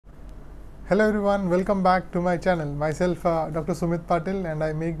Hello everyone, welcome back to my channel. Myself Dr. Sumeet Patil, and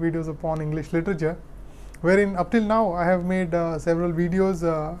I make videos upon English literature, wherein up till now I have made several videos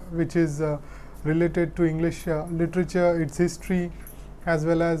which is related to English literature, its history, as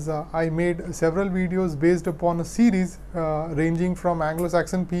well as I made several videos based upon a series ranging from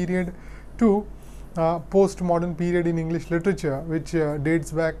Anglo-Saxon period to post-modern period in English literature, which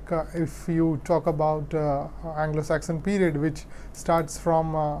dates back, if you talk about Anglo-Saxon period, which starts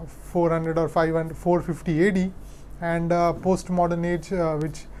from 400 or 500, 450 AD, and post-modern age,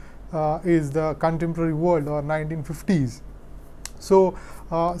 which is the contemporary world or 1950s. So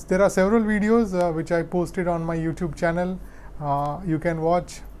there are several videos which I posted on my YouTube channel. You can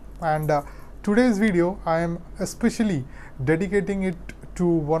watch, and today's video I am especially dedicating it to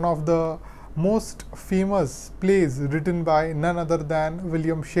one of the most famous plays written by none other than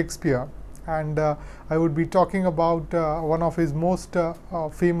William Shakespeare, and I would be talking about one of his most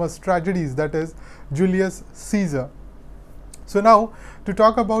famous tragedies, that is Julius Caesar. So now, to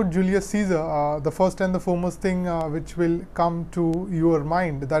talk about Julius Caesar, the first and the foremost thing which will come to your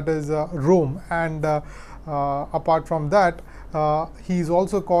mind, that is Rome, and apart from that, he is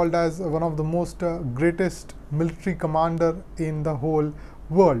also called as one of the most greatest military commander in the whole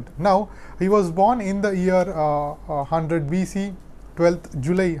world. Now, he was born in the year 100 BC, 12th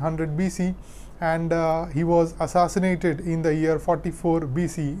July 100 BC, and he was assassinated in the year 44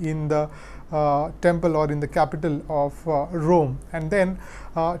 BC in the temple or in the capital of Rome. And then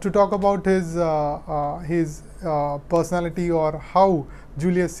to talk about his personality, or how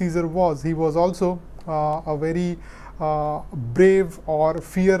Julius Caesar was, he was also a very brave or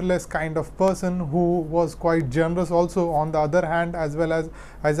fearless kind of person who was quite generous also on the other hand, as well as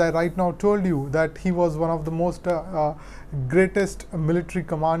I right now told you that he was one of the most greatest military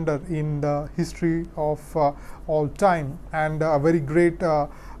commander in the history of all time, and a very great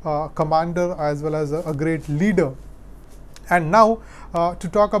commander as well as a great leader. And now to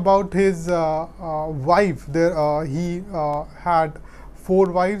talk about his wife, there he had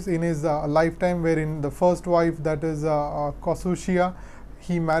 4 wives in his lifetime, wherein the first wife, that is Crassus,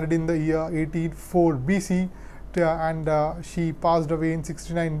 he married in the year 84 BC, and she passed away in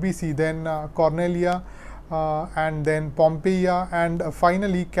 69 BC. Then Cornelia, and then Pompeia, and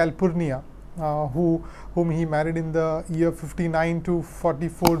finally Calpurnia, whom he married in the year 59 to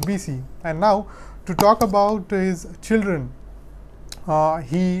 44 BC. And now to talk about his children,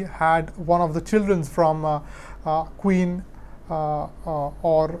 he had one of the children from Queen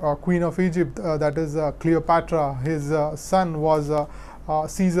Queen of Egypt, that is Cleopatra. His son was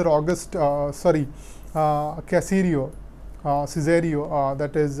Cicero,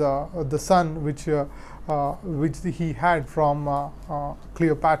 that is the son which he had from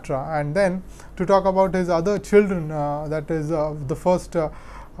Cleopatra. And then to talk about his other children, that is the first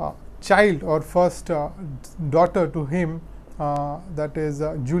child or first daughter to him, that is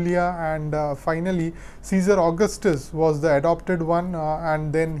Julia, and finally Caesar Augustus was the adopted one,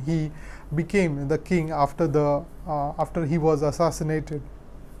 and then he became the king after he was assassinated.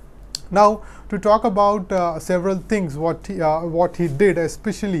 Now to talk about several things what he did,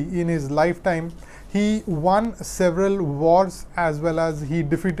 especially in his lifetime, he won several wars, as well as he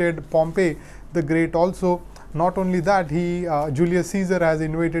defeated Pompey the Great also. Not only that, Julius Caesar has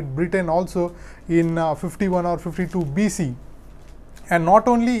invaded Britain also in 51 or 52 BC. And not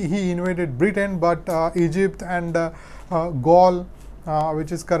only he invaded Britain, but Egypt and Gaul,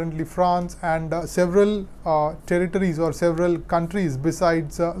 which is currently France, and several territories or several countries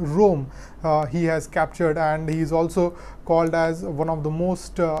besides Rome he has captured, and he is also called as one of the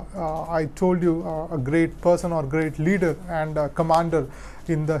most, I told you, a great person or great leader and commander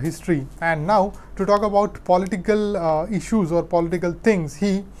in the history. And now to talk about political issues or political things,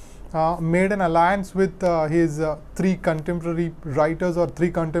 he made an alliance with his 3 contemporary writers or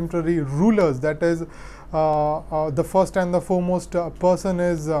 3 contemporary rulers. That is, the first and the foremost person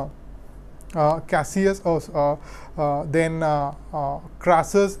is Cassius, then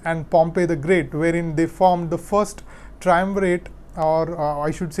Crassus and Pompey the Great, wherein they formed the First Triumvirate, or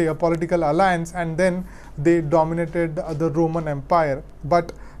I should say a political alliance, and then they dominated the Roman Empire.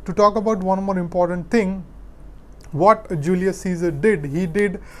 But to talk about one more important thing, what Julius Caesar did, he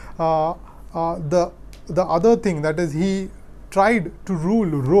did the other thing, that is, he tried to rule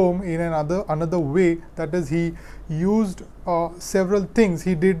Rome in another way. That is, he used several things.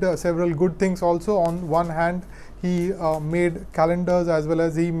 He did several good things also. On one hand, he made calendars, as well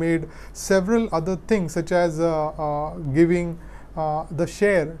as he made several other things, such as giving the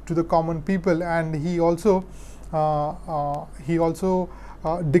share to the common people, and he also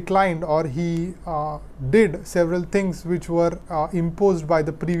declined, or he did several things which were imposed by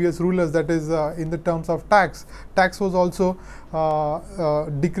the previous rulers, that is in the terms of tax. Tax was also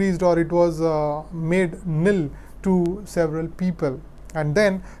decreased, or it was made nil to several people. And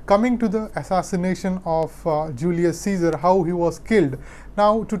then coming to the assassination of Julius Caesar, how he was killed.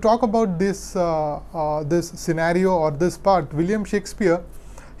 Now, to talk about this this scenario or this part, William Shakespeare,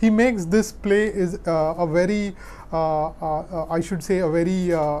 he makes this play is a very I should say a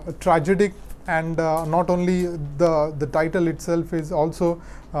very tragic, and not only the title itself is also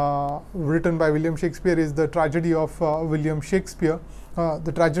written by William Shakespeare, is the tragedy of William Shakespeare.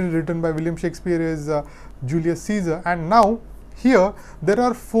 The tragedy written by William Shakespeare is Julius Caesar. And now here there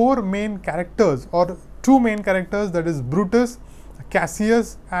are four main characters, or two main characters, that is Brutus,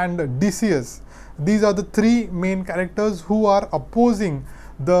 Cassius and Decius. These are the three main characters who are opposing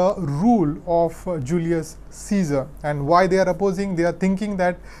the rule of Julius Caesar. And why they are opposing? They are thinking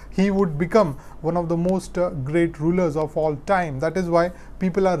that he would become one of the most great rulers of all time. That is why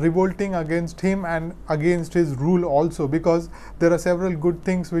people are revolting against him and against his rule also, because there are several good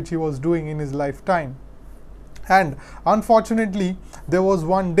things which he was doing in his lifetime. And unfortunately, there was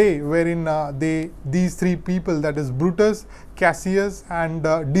one day wherein these three people, that is Brutus, Cassius and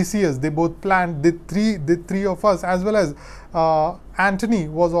Decius, they both planned, the three of us, as well as Antony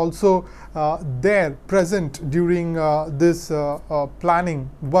was also there present during this planning,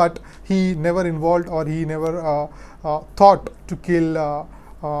 but he never involved, or he never thought to kill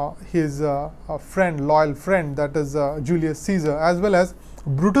his friend, loyal friend, that is Julius Caesar. As well as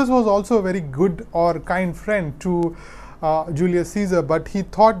Brutus was also a very good or kind friend to Julius Caesar, but he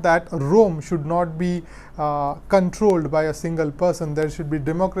thought that Rome should not be controlled by a single person. There should be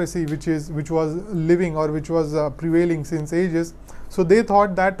democracy which was living, or which was prevailing since ages. So they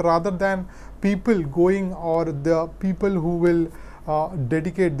thought that rather than people going, or the people who will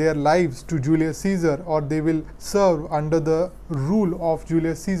dedicate their lives to Julius Caesar, or they will serve under the rule of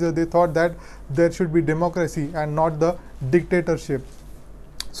Julius Caesar, they thought that there should be democracy and not the dictatorship.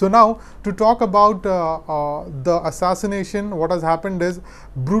 So now, to talk about the assassination, what has happened is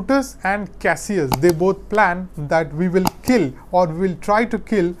Brutus and Cassius, they both plan that we will kill, or we will try to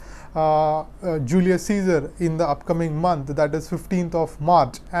kill Julius Caesar in the upcoming month, that is 15th of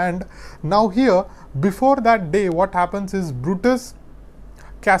March. And now here, before that day, what happens is Brutus,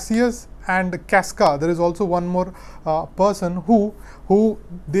 Cassius and Casca, there is also one more person who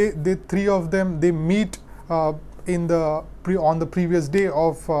they three of them, they meet on the previous day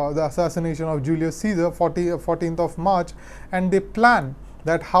of the assassination of Julius Caesar, 14th of March, and they plan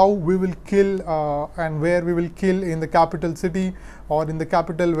that how we will kill and where we will kill in the capital city, or in the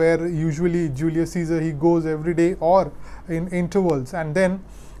capital where usually Julius Caesar he goes every day, or in intervals. And then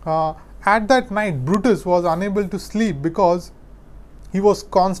at that night, Brutus was unable to sleep, because he was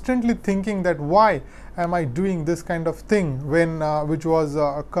constantly thinking that why am I doing this kind of thing, when which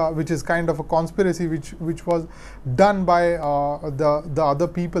is kind of a conspiracy which was done by the other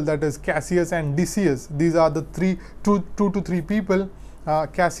people, that is Cassius and Decius. These are the two to three people,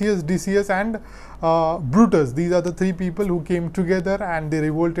 Cassius, Decius and Brutus. These are the three people who came together and they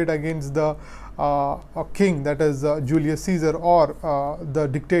revolted against the king, that is Julius Caesar, or the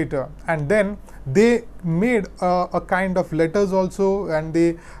dictator. And then they made a kind of letters also, and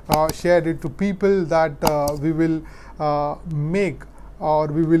they shared it to people that we will make, or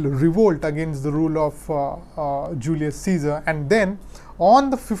we will revolt against the rule of Julius Caesar. And then on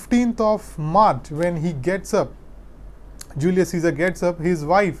the 15th of March, when he gets up, Julius Caesar gets up, his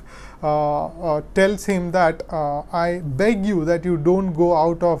wife tells him that I beg you that you don't go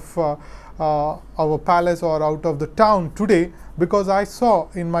out of our palace or out of the town today, because I saw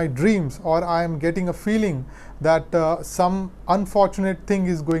in my dreams, or I am getting a feeling that some unfortunate thing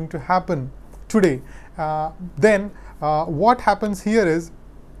is going to happen today. Then what happens here is,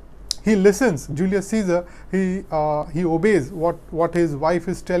 he listens, Julius Caesar, he obeys what his wife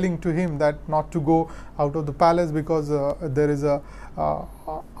is telling to him, that not to go out of the palace, because there is an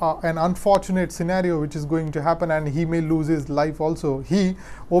unfortunate scenario which is going to happen, and he may lose his life also. He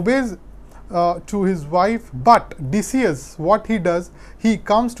obeys to his wife, but Decius, what he does, he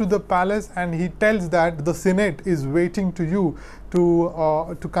comes to the palace and he tells that the Senate is waiting to you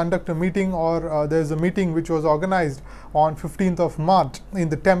to conduct a meeting, or there is a meeting which was organized on 15th of March in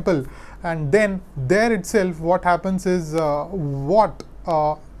the temple. And then there itself, what happens is what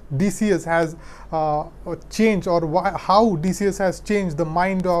Decius has changed, or how Decius has changed the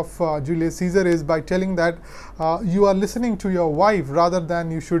mind of Julius Caesar, is by telling that you are listening to your wife rather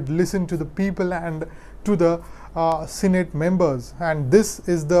than you should listen to the people and to the Senate members. And this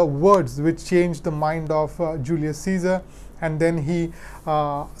is the words which changed the mind of Julius Caesar. and then he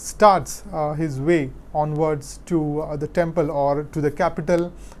starts his way onwards to the temple or to the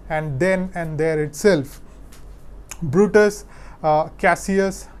capital, and then and there itself Brutus,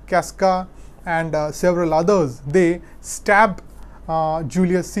 Cassius, Casca, and several others, they stab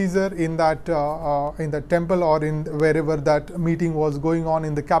Julius Caesar in that temple, or in wherever that meeting was going on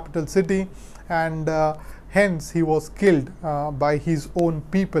in the capital city, and hence he was killed by his own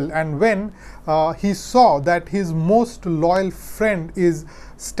people. And when he saw that his most loyal friend is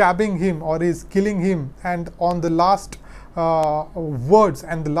stabbing him or is killing him, and on the last words,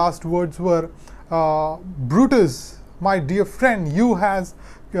 and the last words were, Brutus, my dear friend, you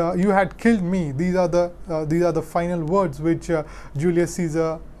had killed me. These are the final words which Julius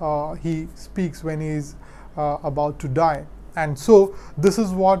Caesar he speaks when he is about to die. And so this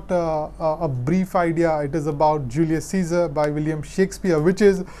is what a brief idea it is about Julius Caesar by William Shakespeare, which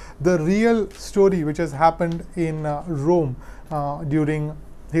is the real story which has happened in Rome during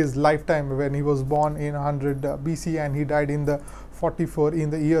his lifetime, when he was born in 100 BC and he died in the 44 in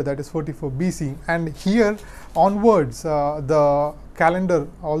the year that is 44 BC. And here onwards the calendar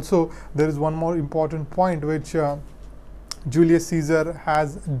also, there is one more important point which Julius Caesar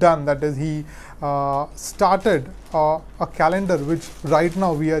has done, that is he started a calendar which right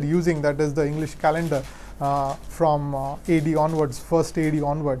now we are using, that is the English calendar from AD onwards, first AD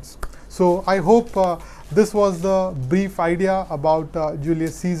onwards. So I hope this was the brief idea about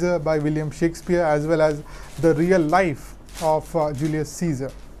Julius Caesar by William Shakespeare, as well as the real life of Julius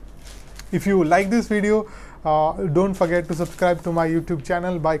Caesar. If you like this video, don't forget to subscribe to my YouTube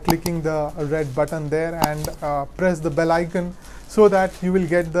channel by clicking the red button there, and press the bell icon so that you will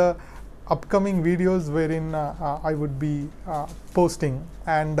get the upcoming videos wherein I would be posting.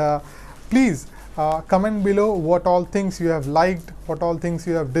 And please comment below what all things you have liked, what all things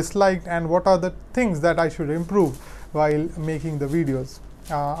you have disliked, and what are the things that I should improve while making the videos.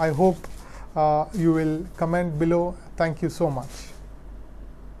 I hope you will comment below. Thank you so much.